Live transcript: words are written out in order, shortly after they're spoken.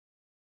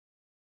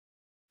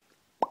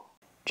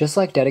Just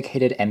like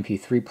dedicated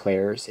MP3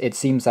 players, it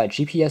seems that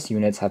GPS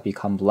units have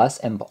become less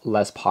and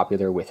less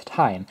popular with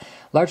time,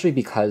 largely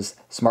because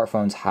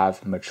smartphones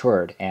have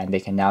matured and they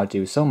can now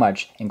do so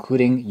much,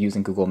 including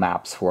using Google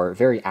Maps for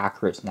very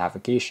accurate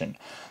navigation.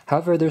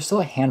 However, there's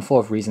still a handful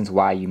of reasons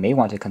why you may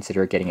want to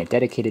consider getting a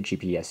dedicated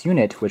GPS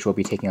unit, which we'll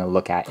be taking a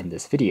look at in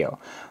this video.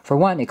 For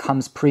one, it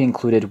comes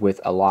pre-included with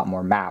a lot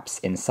more maps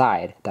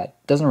inside that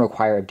doesn't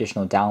require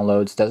additional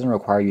downloads, doesn't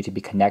require you to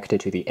be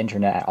connected to the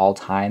internet at all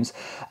times,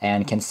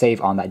 and can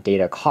save on that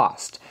data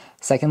cost.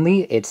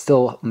 Secondly, it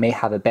still may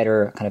have a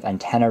better kind of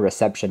antenna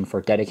reception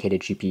for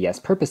dedicated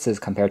GPS purposes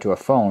compared to a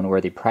phone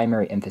where the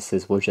primary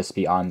emphasis will just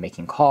be on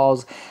making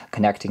calls,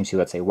 connecting to,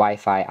 let's say,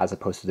 Wi-Fi, as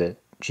opposed to the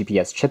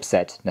GPS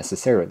chipset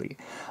necessarily.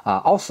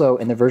 Also,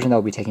 in the version that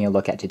we'll be taking a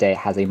look at today, it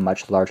has a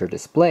much larger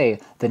display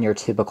than your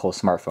typical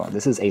smartphone.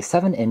 This is a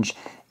 7-inch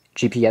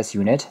GPS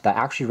unit that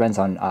actually runs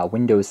on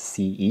Windows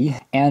CE,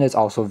 and is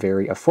also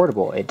very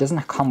affordable. It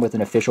doesn't come with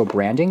an official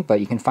branding, but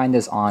you can find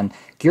this on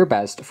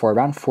GearBest for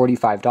around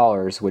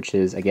 $45, which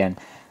is, again,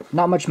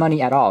 not much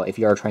money at all if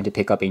you are trying to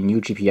pick up a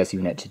new GPS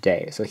unit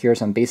today. So here are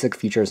some basic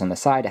features on the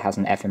side. It has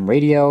an FM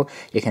radio,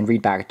 it can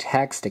read back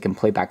text, it can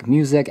play back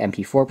music,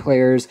 MP4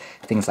 players,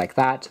 things like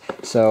that.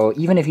 So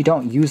even if you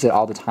don't use it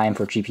all the time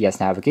for GPS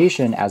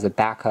navigation as a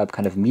backup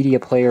kind of media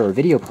player or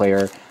video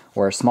player,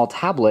 or a small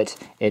tablet,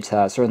 it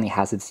certainly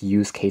has its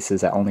use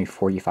cases at only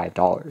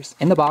 $45.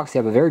 In the box, you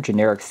have a very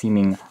generic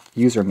seeming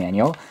user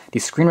manual. The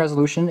screen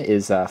resolution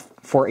is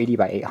 480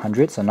 by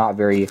 800, so not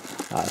very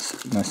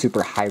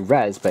super high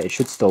res, but it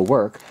should still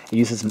work. It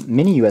uses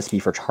mini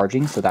USB for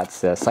charging, so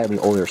that's a slightly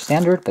older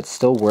standard, but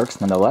still works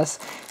nonetheless.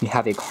 You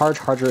have a car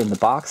charger in the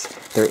box.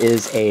 There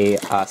is a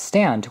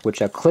stand which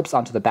clips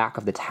onto the back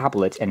of the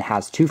tablet and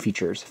has two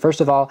features.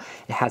 First of all,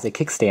 it has a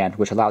kickstand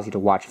which allows you to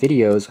watch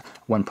videos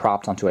when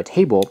propped onto a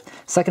table.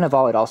 Second of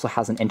all, it also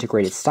has an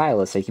integrated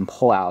stylus so you can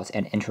pull out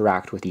and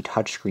interact with the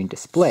touchscreen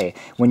display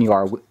when you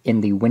are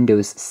in the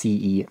Windows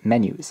CE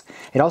menus.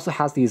 It also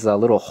has these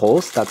little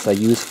holes that's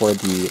used for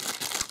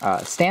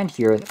the stand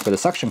here for the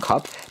suction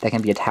cup that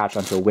can be attached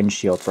onto a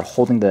windshield for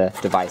holding the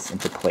device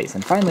into place.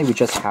 And finally, we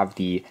just have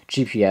the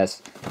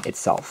GPS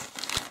itself.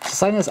 So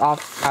sliding this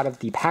off out of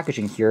the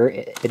packaging here,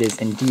 it is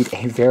indeed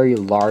a very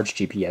large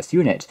GPS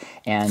unit.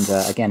 And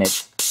again,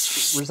 it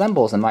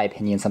resembles, in my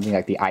opinion, something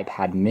like the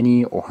iPad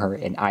mini or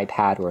an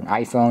iPad or an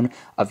iPhone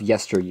of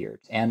yesteryear.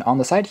 And on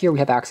the side here, we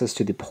have access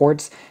to the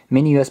ports,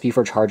 mini USB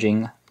for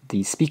charging,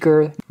 the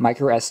speaker,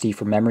 micro SD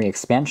for memory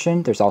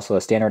expansion. There's also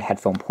a standard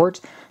headphone port.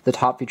 The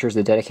top features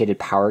a dedicated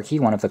power key,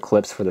 one of the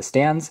clips for the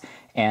stands.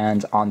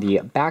 And on the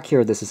back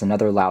here, this is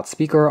another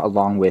loudspeaker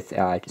along with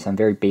some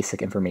very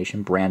basic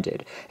information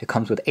branded. It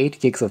comes with 8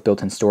 gigs of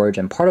built-in storage,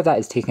 and part of that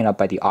is taken up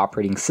by the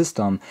operating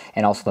system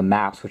and also the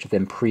maps, which have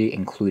been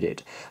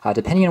pre-included.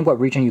 Depending on what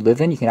region you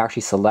live in, you can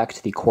actually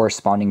select the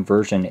corresponding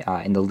version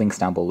in the links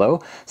down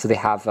below. So they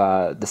have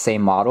the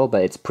same model,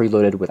 but it's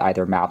preloaded with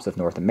either maps of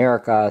North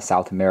America,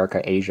 South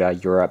America, Asia,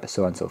 Europe,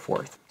 so on and so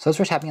forth. So let's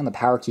try tapping on the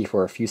power key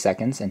for a few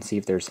seconds and see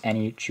if there's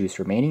any juice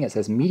remaining. It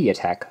says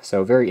MediaTek,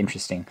 so very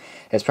interesting.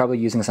 It's probably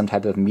using some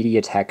type of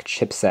MediaTek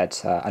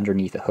chipset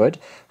underneath the hood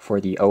for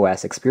the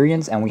OS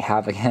experience, and we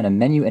have, again, a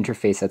menu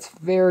interface that's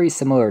very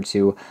similar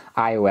to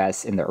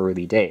iOS in the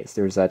early days.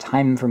 There's a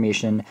time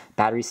information,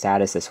 battery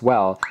status as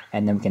well,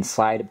 and then we can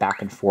slide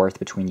back and forth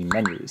between the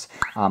menus.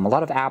 A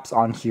lot of apps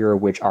on here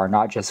which are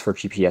not just for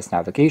GPS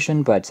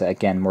navigation, but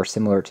again, more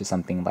similar to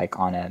something like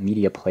on a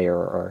media player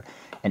or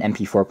an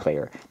MP4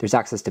 player. There's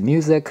access to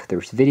music,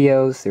 there's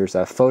videos, there's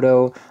a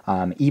photo,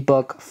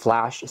 ebook,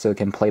 flash, so it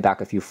can play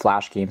back a few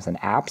flash games and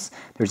apps.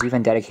 There's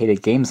even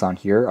dedicated games on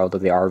here, although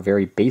they are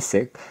very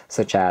basic,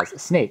 such as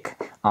Snake.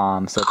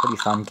 So a pretty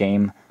fun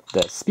game.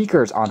 The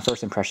speakers on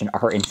first impression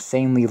are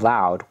insanely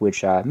loud,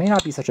 which may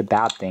not be such a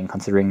bad thing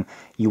considering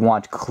you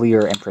want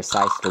clear and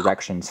precise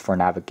directions for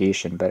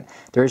navigation, but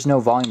there is no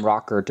volume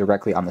rocker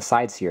directly on the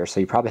sides here, so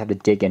you probably have to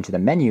dig into the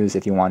menus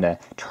if you want to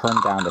turn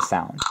down the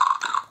sound.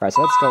 Alright,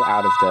 so let's go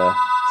out of the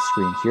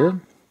screen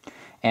here.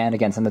 And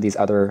again, some of these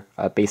other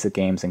basic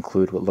games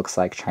include what looks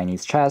like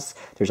Chinese chess.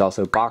 There's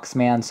also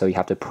Boxman, so you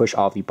have to push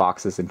all the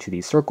boxes into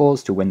these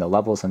circles to win the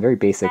level. Some very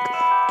basic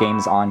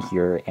games on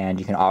here, and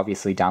you can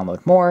obviously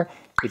download more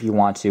if you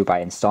want to by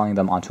installing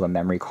them onto a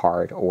memory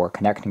card or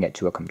connecting it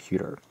to a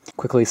computer.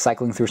 Quickly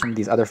cycling through some of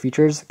these other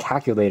features.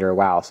 Calculator,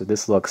 wow, so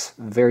this looks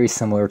very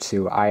similar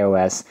to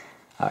iOS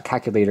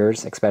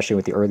calculators, especially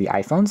with the early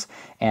iPhones,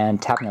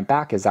 and tapping it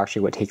back is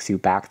actually what takes you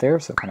back there,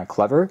 so kind of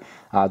clever.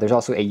 There's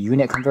also a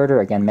unit converter,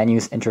 again,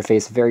 menus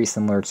interface very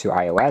similar to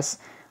iOS.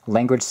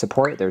 Language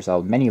support, there's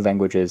many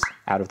languages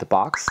out of the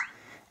box,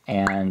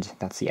 and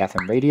that's the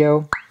FM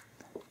radio.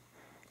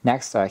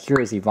 Next, here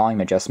is the volume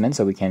adjustment,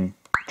 so we can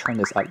turn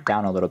this up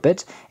down a little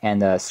bit,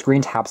 and the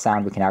screen tap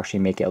sound, we can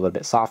actually make it a little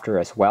bit softer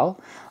as well.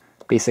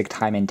 Basic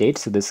time and date,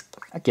 so this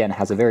again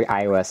has a very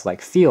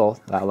iOS-like feel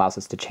that allows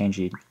us to change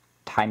the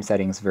time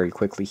settings very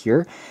quickly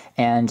here.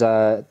 And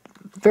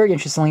very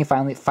interestingly,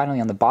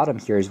 finally on the bottom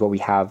here is what we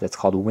have that's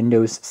called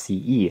Windows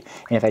CE.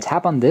 And if I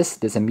tap on this,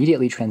 this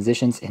immediately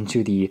transitions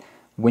into the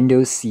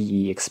Windows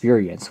CE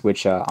experience,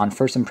 which on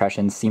first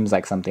impression seems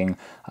like something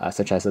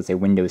such as, let's say,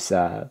 Windows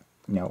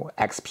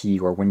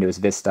XP or Windows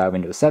Vista,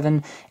 Windows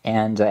 7,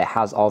 and it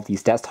has all of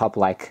these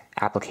desktop-like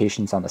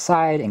applications on the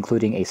side,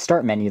 including a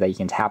start menu that you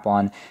can tap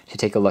on to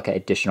take a look at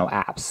additional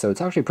apps. So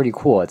it's actually pretty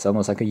cool. It's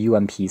almost like a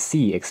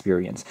UMPC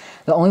experience.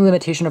 The only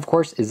limitation, of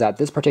course, is that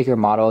this particular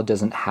model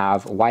doesn't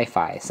have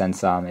Wi-Fi,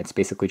 since it's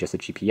basically just a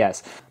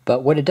GPS.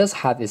 But what it does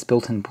have is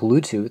built-in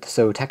Bluetooth,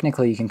 so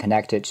technically you can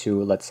connect it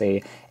to, let's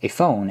say, a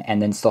phone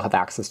and then still have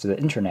access to the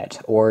internet.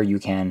 Or you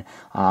can,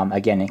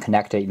 again,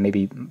 connect it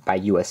maybe by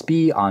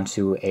USB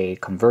onto a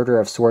converter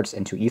of sorts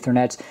into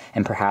Ethernet,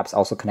 and perhaps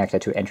also connect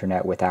it to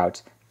internet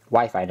without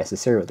Wi-Fi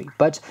necessarily.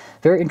 But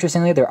very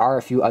interestingly, there are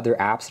a few other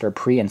apps that are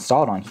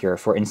pre-installed on here.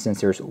 For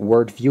instance, there's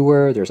Word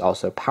Viewer, there's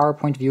also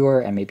PowerPoint Viewer,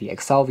 and maybe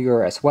Excel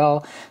Viewer as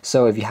well.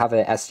 So if you have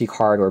an SD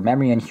card or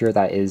memory in here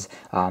that is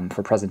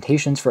for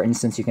presentations, for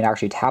instance, you can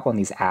actually tap on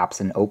these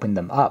apps and open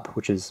them up,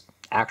 which is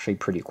actually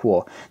pretty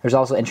cool. There's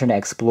also Internet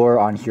Explorer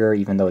on here,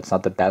 even though it's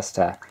not the best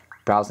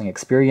browsing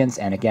experience.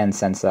 And again,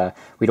 since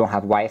we don't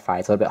have Wi-Fi,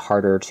 it's a little bit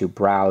harder to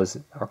browse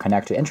or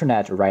connect to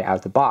internet right out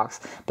of the box,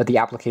 but the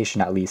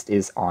application at least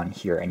is on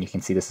here, and you can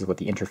see this is what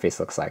the interface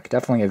looks like.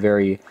 Definitely a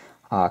very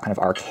kind of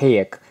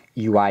archaic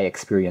UI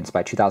experience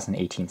by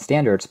 2018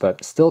 standards,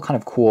 but still kind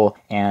of cool.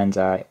 And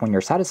when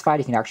you're satisfied,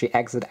 you can actually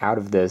exit out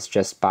of this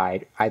just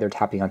by either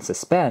tapping on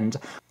suspend,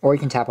 or you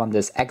can tap on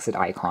this exit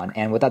icon.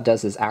 And what that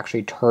does is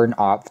actually turn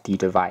off the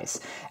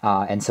device.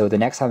 And so the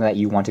next time that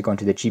you want to go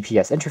into the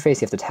GPS interface,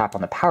 you have to tap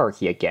on the power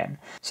key again.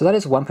 So that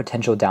is one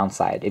potential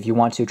downside. If you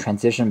want to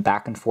transition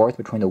back and forth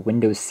between the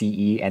Windows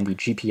CE and the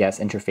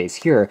GPS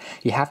interface here,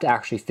 you have to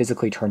actually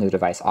physically turn the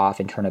device off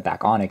and turn it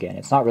back on again.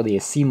 It's not really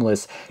a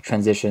seamless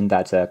transition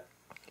that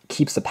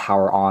keeps the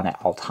power on at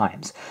all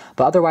times.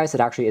 But otherwise, it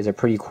actually is a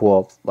pretty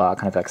cool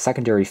kind of like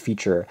secondary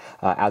feature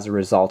as a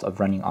result of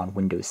running on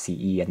Windows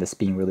CE, and this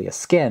being really a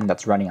skin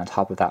that's running on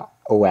top of that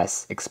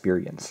OS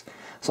experience.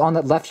 So on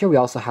the left here, we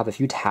also have a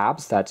few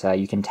tabs that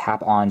you can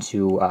tap on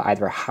to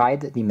either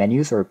hide the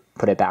menus or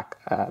put it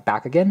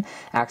back again,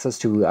 access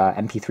to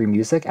MP3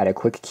 music at a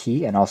quick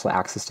key, and also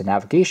access to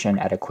navigation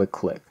at a quick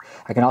click.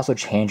 I can also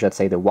change, let's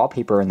say, the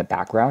wallpaper in the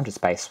background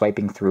just by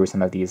swiping through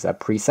some of these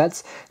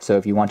presets. So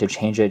if you want to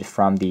change it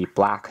from the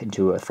black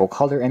into a full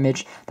color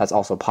image, that's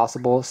also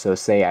possible. So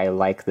say I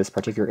like this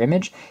particular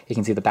image, you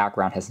can see the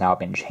background has now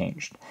been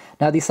changed.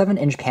 Now the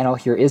 7-inch panel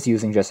here is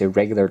using just a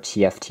regular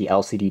TFT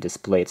LCD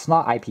display. It's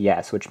not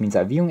IPS, which means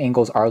that viewing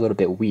angles are a little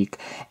bit weak,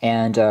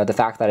 and the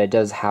fact that it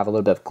does have a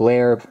little bit of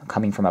glare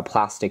coming from a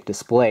plastic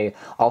display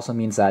also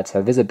means that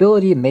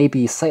visibility may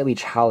be slightly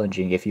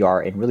challenging if you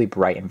are in really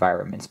bright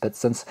environments. But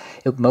since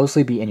it'll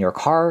mostly be in your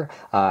car,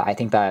 I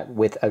think that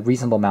with a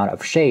reasonable amount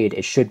of shade,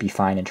 it should be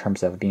fine in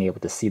terms of being able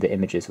to see the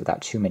images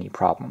without too many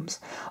problems.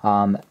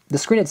 The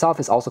screen itself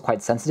is also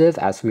quite sensitive,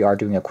 as we are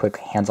doing a quick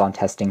hands-on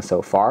testing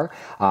so far.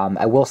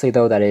 I will say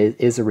though that it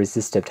is a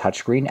resistive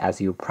touchscreen, as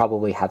you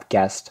probably have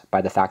guessed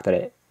by the fact that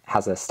it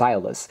has a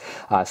stylus.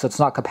 So it's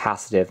not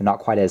capacitive, not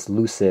quite as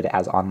lucid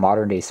as on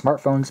modern day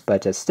smartphones,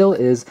 but it still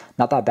is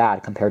not that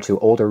bad compared to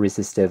older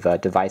resistive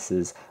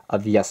devices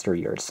of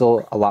yesteryear. It's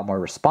still a lot more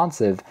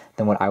responsive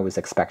than what I was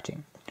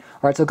expecting.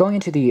 All right, so going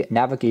into the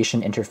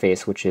navigation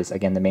interface, which is,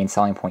 again, the main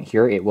selling point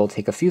here, it will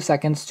take a few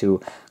seconds to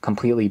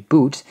completely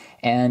boot.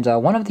 And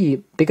one of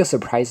the biggest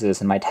surprises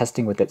in my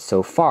testing with it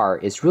so far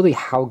is really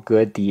how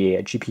good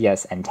the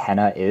GPS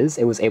antenna is.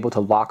 It was able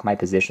to lock my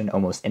position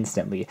almost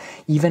instantly.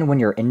 Even when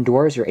you're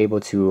indoors, you're able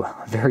to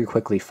very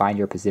quickly find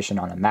your position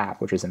on a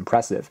map, which is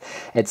impressive.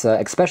 It's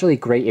especially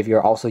great if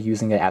you're also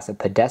using it as a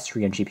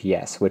pedestrian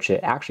GPS, which it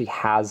actually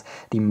has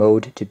the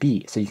mode to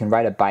be. So you can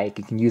ride a bike,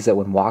 you can use it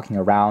when walking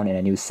around in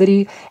a new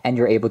city, and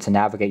you're able to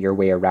navigate your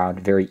way around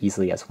very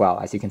easily as well.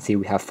 As you can see,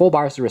 we have full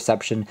bars of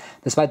reception,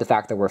 despite the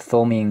fact that we're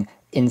filming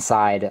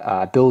inside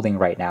a building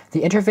right now.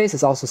 The interface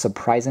is also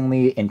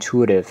surprisingly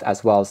intuitive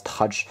as well as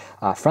touch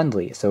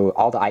friendly. So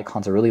all the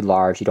icons are really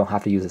large. You don't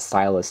have to use a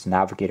stylus to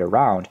navigate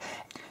around.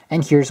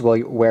 And here's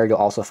where you'll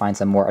also find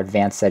some more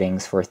advanced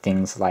settings for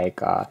things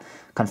like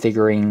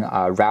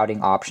configuring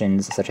routing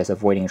options such as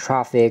avoiding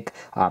traffic,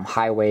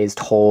 highways,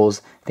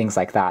 tolls, things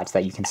like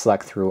that you can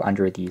select through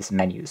under these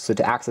menus. So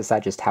to access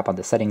that, just tap on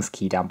the settings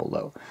key down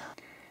below.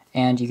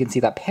 And you can see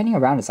that panning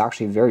around is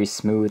actually very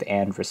smooth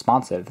and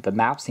responsive. The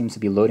map seems to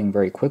be loading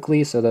very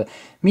quickly, so the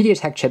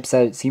MediaTek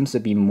chipset seems to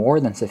be more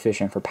than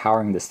sufficient for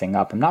powering this thing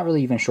up. I'm not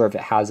really even sure if it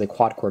has a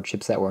quad-core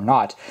chipset or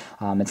not.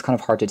 It's kind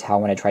of hard to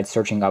tell when I tried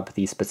searching up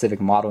the specific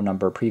model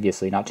number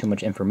previously, not too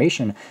much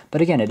information,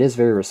 but again, it is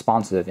very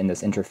responsive in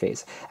this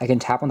interface. I can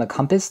tap on the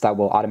compass that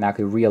will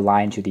automatically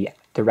realign to the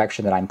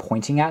direction that I'm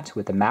pointing at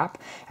with the map.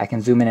 I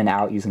can zoom in and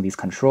out using these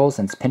controls.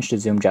 Since pinch to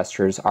zoom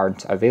gestures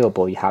aren't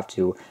available, you have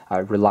to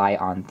rely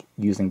on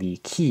using the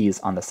keys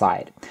on the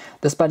side.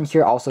 This button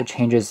here also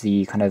changes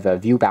the kind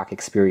of view back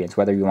experience,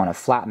 whether you want a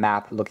flat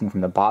map looking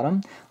from the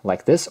bottom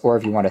like this, or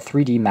if you want a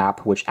 3D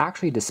map which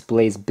actually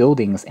displays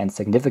buildings and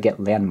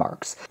significant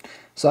landmarks.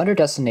 So under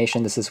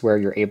destination, this is where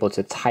you're able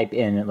to type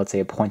in, let's say,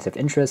 a points of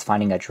interest,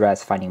 finding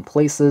address, finding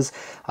places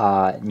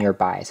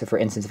nearby. So for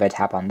instance, if I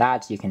tap on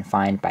that, you can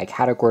find by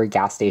category,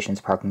 gas stations,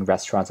 parking,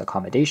 restaurants,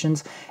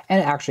 accommodations, and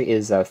it actually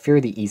is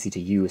fairly easy to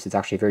use. It's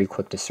actually very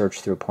quick to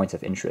search through points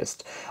of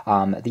interest.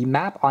 The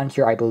map on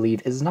here, I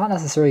believe, is not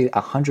necessarily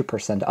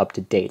 100% up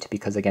to date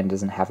because, again, it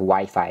doesn't have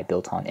Wi-Fi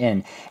built on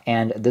in.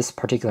 And this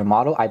particular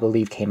model, I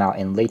believe, came out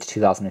in late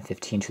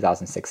 2015,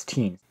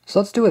 2016. So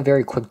let's do a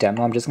very quick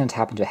demo. I'm just going to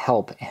tap into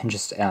help and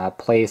just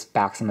play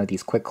back some of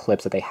these quick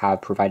clips that they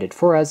have provided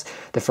for us.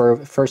 The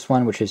first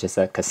one, which is just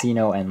a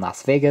casino in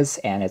Las Vegas,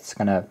 and it's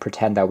going to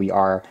pretend that we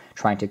are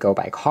trying to go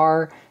by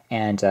car,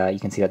 and you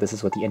can see that this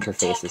is what the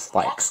interface is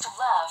like.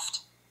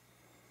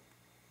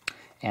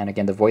 And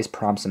again, the voice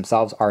prompts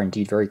themselves are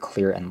indeed very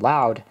clear and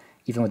loud,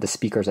 even with the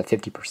speakers at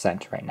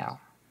 50% right now.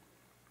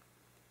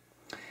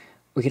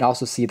 We can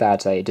also see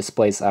that it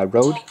displays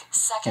road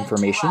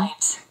information.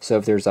 Right. So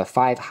if there's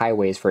 5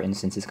 highways, for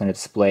instance, it's going to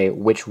display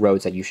which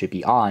roads that you should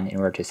be on in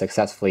order to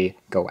successfully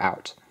go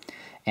out.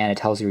 And it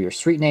tells you your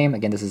street name.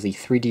 Again, this is the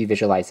 3D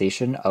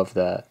visualization of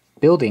the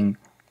building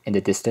in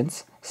the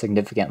distance,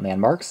 significant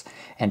landmarks,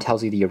 and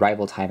tells you the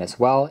arrival time as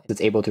well. It's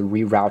able to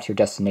reroute your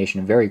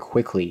destination very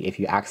quickly if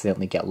you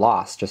accidentally get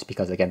lost, just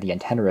because, again, the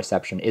antenna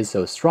reception is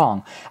so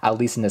strong, at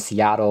least in the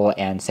Seattle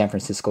and San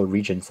Francisco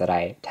regions that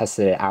I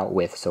tested it out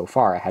with so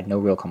far. I had no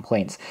real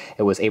complaints.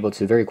 It was able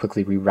to very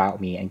quickly reroute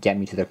me and get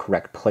me to the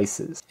correct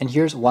places. And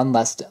here's one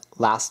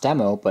last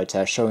demo,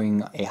 but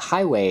showing a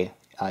highway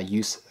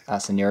use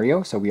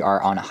scenario. So we are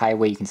on a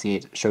highway. You can see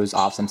it shows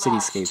off some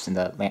cityscapes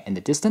in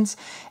the distance,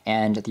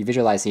 and the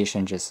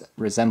visualization just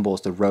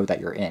resembles the road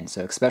that you're in.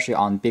 So especially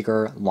on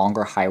bigger,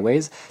 longer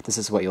highways, this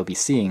is what you'll be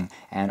seeing,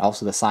 and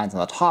also the signs on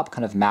the top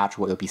kind of match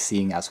what you'll be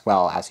seeing as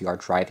well as you are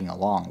driving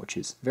along, which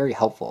is very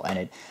helpful. And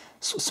it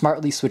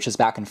smartly switches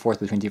back and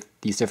forth between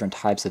these different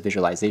types of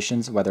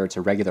visualizations, whether it's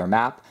a regular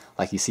map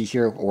like you see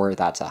here, or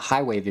that's a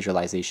highway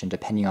visualization,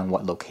 depending on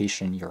what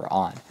location you're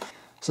on.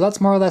 So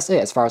that's more or less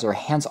it as far as our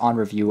hands-on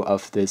review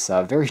of this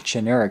very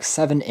generic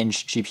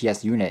 7-inch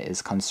GPS unit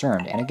is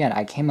concerned. And again,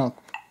 I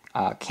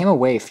came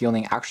away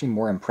feeling actually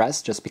more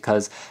impressed, just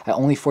because at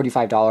only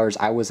 $45,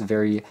 I was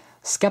very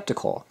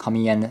skeptical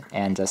coming in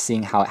and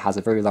seeing how it has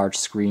a very large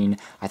screen.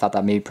 I thought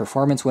that maybe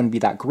performance wouldn't be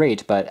that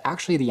great, but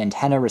actually the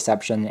antenna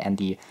reception and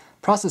the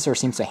processor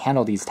seems to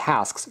handle these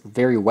tasks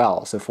very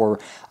well. So for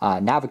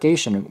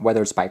navigation,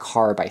 whether it's by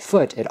car or by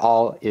foot, it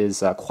all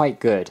is quite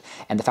good.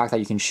 And the fact that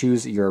you can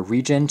choose your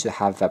region to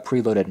have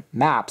preloaded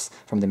maps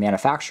from the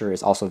manufacturer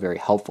is also very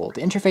helpful.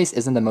 The interface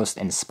isn't the most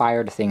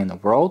inspired thing in the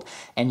world,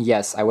 and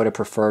yes, I would have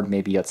preferred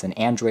maybe it's an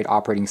Android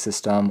operating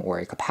system or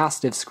a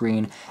capacitive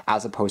screen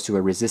as opposed to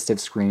a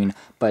resistive screen,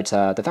 but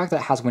the fact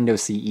that it has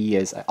Windows CE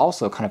is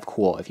also kind of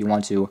cool. If you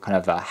want to kind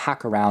of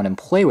hack around and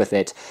play with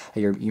it,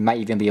 you might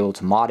even be able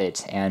to mod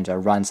it and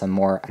run some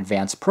more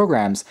advanced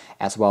programs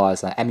as well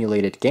as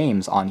emulated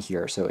games on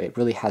here. So it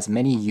really has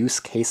many use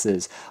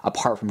cases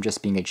apart from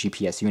just being a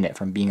GPS unit,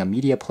 from being a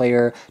media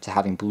player to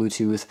having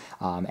Bluetooth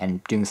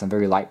and doing some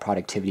very light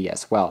productivity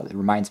as well. It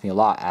reminds me a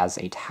lot as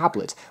a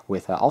tablet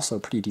with also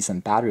pretty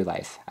decent battery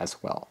life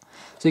as well.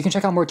 So you can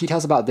check out more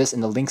details about this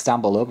in the links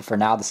down below, but for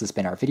now this has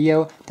been our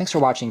video. Thanks for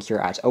watching here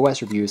at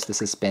OS Reviews.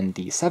 This has been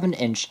the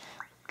 7-inch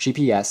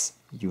GPS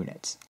unit.